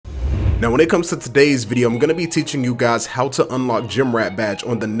Now when it comes to today's video, I'm going to be teaching you guys how to unlock Gym Rat Badge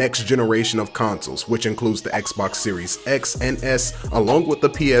on the next generation of consoles, which includes the Xbox Series X and S along with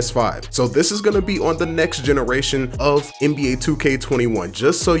the PS5. So this is going to be on the next generation of NBA 2K21,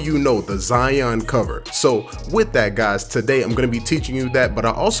 just so you know, the Zion cover. So with that guys, today I'm going to be teaching you that, but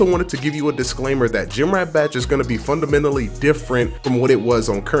I also wanted to give you a disclaimer that Gym Rat Badge is going to be fundamentally different from what it was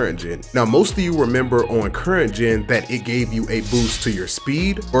on current gen. Now most of you remember on current gen that it gave you a boost to your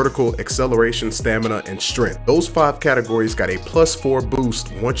speed, vertical, acceleration, stamina, and strength. Those 5 categories got a +4 boost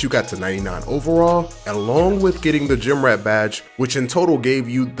once you got to 99 overall, along with getting the Gym Rat Badge, which in total gave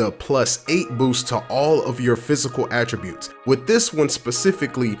you the +8 boost to all of your physical attributes. With this one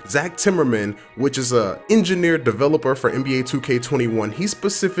specifically, Zach Timmerman, which is an engineer developer for NBA 2K21, he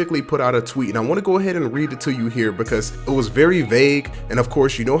specifically put out a tweet, and I want to go ahead and read it to you here because it was very vague, and of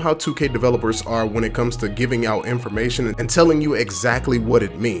course you know how 2K developers are when it comes to giving out information and telling you exactly what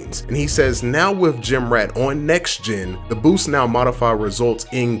it means. And he says, now with Gym Rat on next gen, the boosts now modify results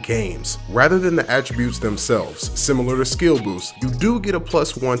in games rather than the attributes themselves. Similar to skill boosts, you do get a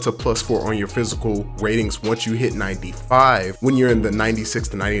 +1 to +4 on your physical ratings once you hit 95 when you're in the 96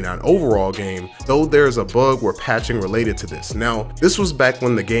 to 99 overall game, though there's a bug or patching related to this. Now this was back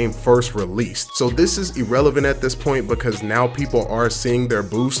when the game first released, so this is irrelevant at this point because now people are seeing their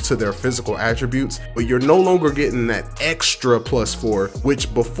boost to their physical attributes, but you're no longer getting that extra +4,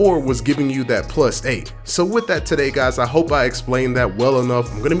 which before was giving you that +8. So with that today guys, I hope I explained that well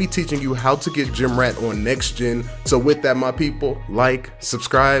enough. I'm going to be teaching you how to get Gym Rat on next gen. So with that my people, like,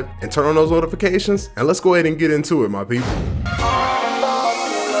 subscribe, and turn on those notifications, and let's go ahead and get into it my people.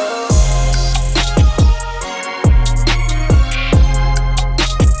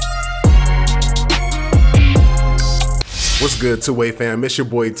 What's good, two-way fam? It's your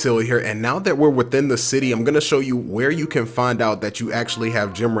boy Till here, and now that we're within the city, I'm gonna show you where you can find out that you actually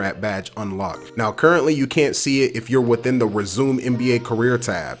have Gym Rat Badge unlocked. Now currently you can't see it if you're within the Resume NBA Career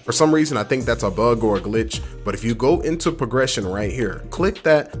tab. For some reason I think that's a bug or a glitch, but if you go into progression right here, click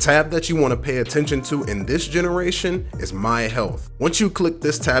that tab that you want to pay attention to in this generation is My Health. Once you click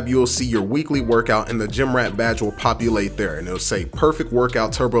this tab, you'll see your weekly workout and the Gym Rat Badge will populate there, and it'll say perfect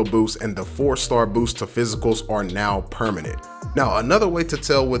workout turbo boost and the 4-star boost to physicals are now permanent. Now another way to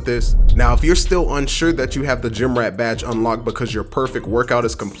tell with this, now if you're still unsure that you have the Gym Rat Badge unlocked because your perfect workout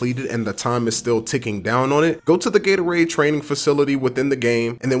is completed and the time is still ticking down on it, go to the Gatorade training facility within the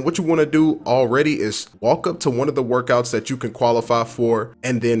game, and then what you want to do already is walk up to one of the workouts that you can qualify for,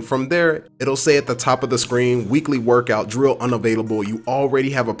 and then from there it'll say at the top of the screen, weekly workout drill unavailable. You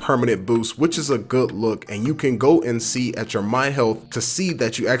already have a permanent boost, which is a good look, and you can go and see at your My Health to see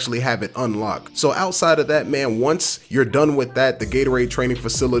that you actually have it unlocked. So outside of that, man, once you're done with that, the Gatorade training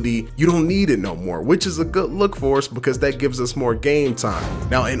facility, you don't need it no more, which is a good look for us because that gives us more game time.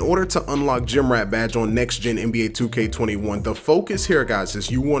 Now in order to unlock Gym Rat Badge on next gen NBA 2K21, the focus here guys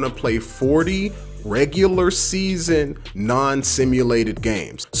is you want to play 40 regular season non-simulated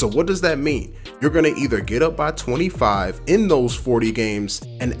games. So what does that mean? You're gonna either get up by 25 in those 40 games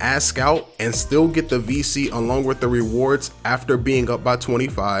and ask out and still get the VC along with the rewards after being up by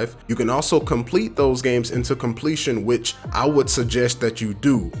 25. You can also complete those games into completion, which I would suggest that you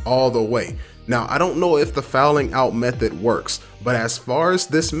do all the way. Now, I don't know if the fouling out method works, but as far as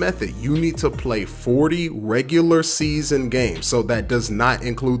this method, you need to play 40 regular season games. So that does not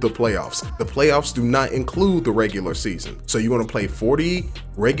include the playoffs. The playoffs do not include the regular season. So you want to play 40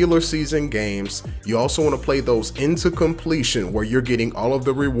 regular season games. You also want to play those into completion where you're getting all of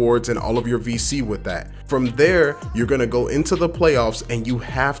the rewards and all of your VC with that. From there, you're going to go into the playoffs and you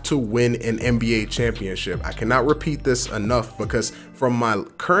have to win an NBA championship. I cannot repeat this enough because from my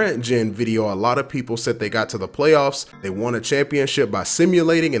current gen video, a lot of people said they got to the playoffs, they won a championship by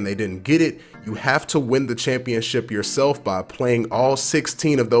simulating and they didn't get it. You have to win the championship yourself by playing all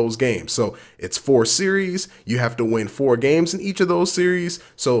 16 of those games. So it's 4 series, you have to win 4 games in each of those series.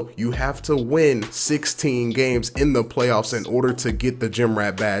 So you have to win 16 games in the playoffs in order to get the Gym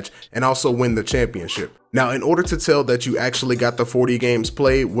Rat Badge and also win the championship. Now, in order to tell that you actually got the 40 games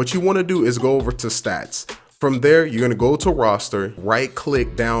played, what you want to do is go over to stats. From there, you're going to go to roster, right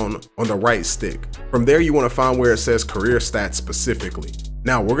click down on the right stick. From there, you want to find where it says career stats specifically.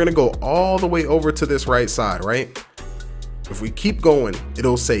 Now we're going to go all the way over to this right side, right? If we keep going,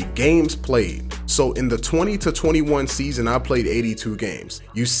 it'll say games played. So in the 20 to 21 season, I played 82 games.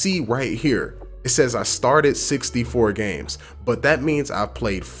 You see right here, it says I started 64 games, but that means I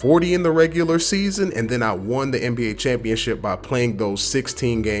played 40 in the regular season and then I won the NBA championship by playing those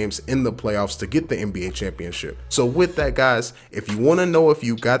 16 games in the playoffs to get the NBA championship. So with that guys, if you want to know if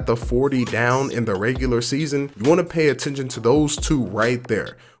you got the 40 down in the regular season, you want to pay attention to those two right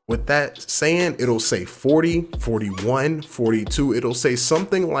there. with that saying, it'll say 40, 41, 42. It'll say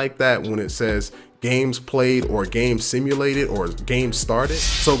something like that when it says games played or games simulated or games started.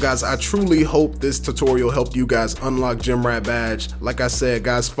 So guys, I truly hope this tutorial helped you guys unlock Gym Rat badge. Like I said,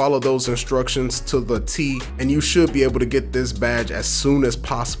 guys, follow those instructions to the T and you should be able to get this badge as soon as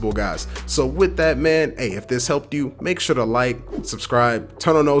possible, guys. So with that, man, hey, if this helped you, make sure to like, subscribe,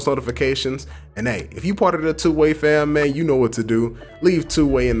 turn on those notifications. And hey, if you part of the two-way fam, man, you know what to do. Leave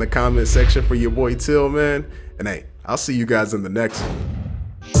two-way in the comment section for your boy Till, man. And hey, I'll see you guys in the next one.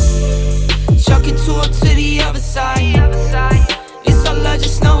 Chuck it to the other side.